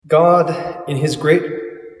God, in his great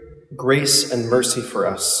grace and mercy for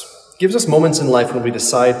us, gives us moments in life when we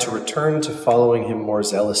decide to return to following him more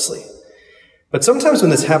zealously. But sometimes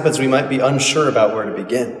when this happens, we might be unsure about where to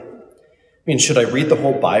begin. I mean, should I read the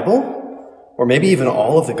whole Bible? Or maybe even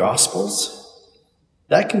all of the Gospels?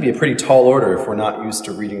 That can be a pretty tall order if we're not used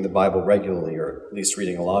to reading the Bible regularly, or at least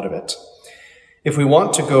reading a lot of it. If we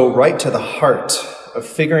want to go right to the heart of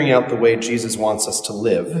figuring out the way Jesus wants us to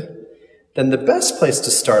live, then the best place to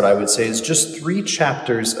start, I would say, is just 3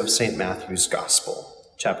 chapters of St. Matthew's Gospel.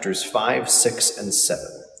 Chapters 5, 6, and 7,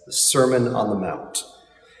 the Sermon on the Mount.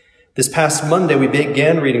 This past Monday, we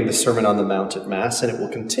began reading the Sermon on the Mount at Mass, and it will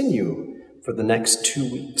continue for the next 2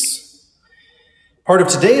 weeks. Part of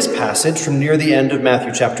today's passage from near the end of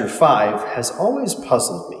Matthew chapter 5 has always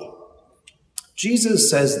puzzled me. Jesus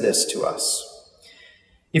says this to us: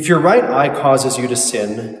 "If your right eye causes you to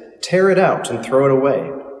sin, tear it out and throw it away.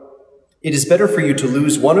 It is better for you to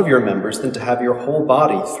lose one of your members than to have your whole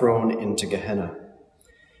body thrown into Gehenna.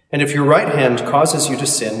 And if your right hand causes you to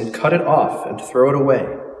sin, cut it off and throw it away.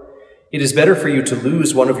 It is better for you to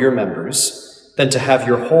lose one of your members than to have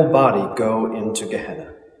your whole body go into Gehenna."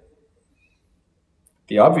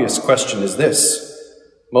 The obvious question is this: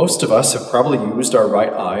 most of us have probably used our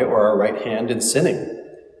right eye or our right hand in sinning.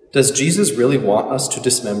 Does Jesus really want us to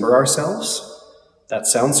dismember ourselves? That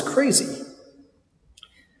sounds crazy.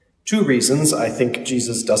 2 reasons I think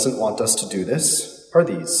Jesus doesn't want us to do this are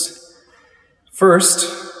these.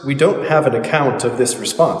 First, we don't have an account of this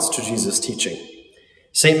response to Jesus' teaching.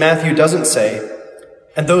 St. Matthew doesn't say,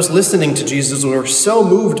 "And those listening to Jesus were so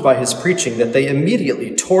moved by his preaching that they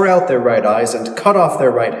immediately tore out their right eyes and cut off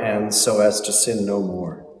their right hands so as to sin no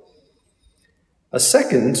more." A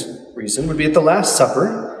second reason would be at the Last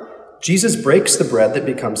Supper, Jesus breaks the bread that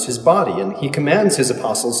becomes his body, and he commands his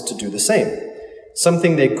apostles to do the same,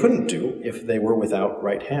 something they couldn't do if they were without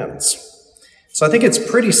right hands. So I think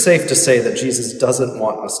it's pretty safe to say that Jesus doesn't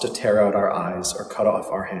want us to tear out our eyes or cut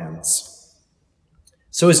off our hands.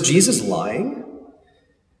 So is Jesus lying?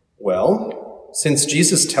 Well, since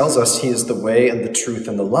Jesus tells us he is the way and the truth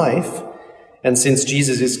and the life, and since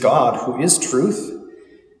Jesus is God who is truth,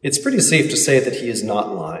 it's pretty safe to say that he is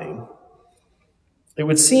not lying. It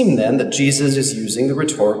would seem then that Jesus is using the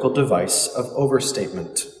rhetorical device of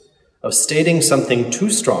overstatement, of stating something too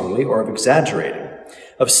strongly or of exaggerating,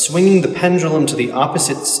 of swinging the pendulum to the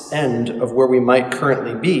opposite end of where we might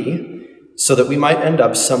currently be, so that we might end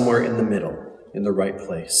up somewhere in the middle, in the right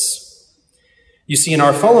place. You see, in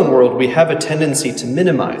our fallen world, we have a tendency to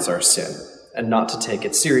minimize our sin and not to take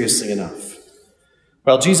it seriously enough.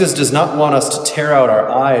 While Jesus does not want us to tear out our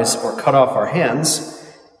eyes or cut off our hands,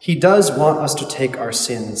 he does want us to take our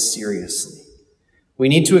sins seriously. We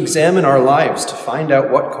need to examine our lives to find out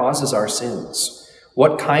what causes our sins.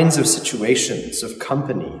 What kinds of situations, of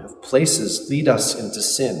company, of places lead us into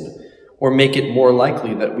sin, or make it more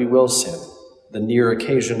likely that we will sin, the near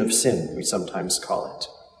occasion of sin, we sometimes call it.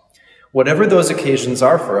 Whatever those occasions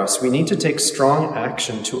are for us, we need to take strong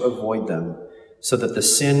action to avoid them, so that the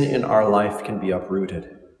sin in our life can be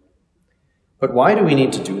uprooted. But why do we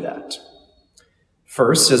need to do that?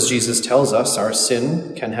 First, as Jesus tells us, our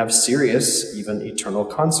sin can have serious, even eternal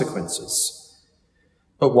consequences.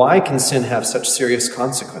 But why can sin have such serious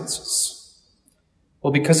consequences?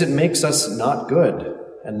 Well, because it makes us not good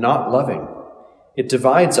and not loving. It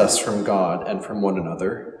divides us from God and from one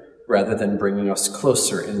another, rather than bringing us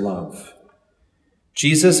closer in love.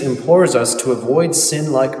 Jesus implores us to avoid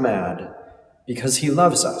sin like mad, because he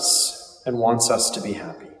loves us and wants us to be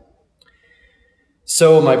happy.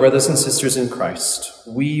 So, my brothers and sisters in Christ,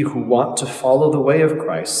 we who want to follow the way of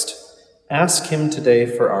Christ, ask him today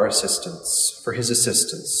for our assistance, for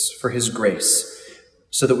his grace,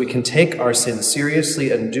 so that we can take our sin seriously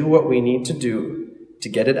and do what we need to do to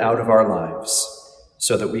get it out of our lives,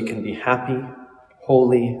 so that we can be happy,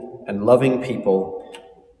 holy, and loving people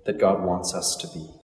that God wants us to be.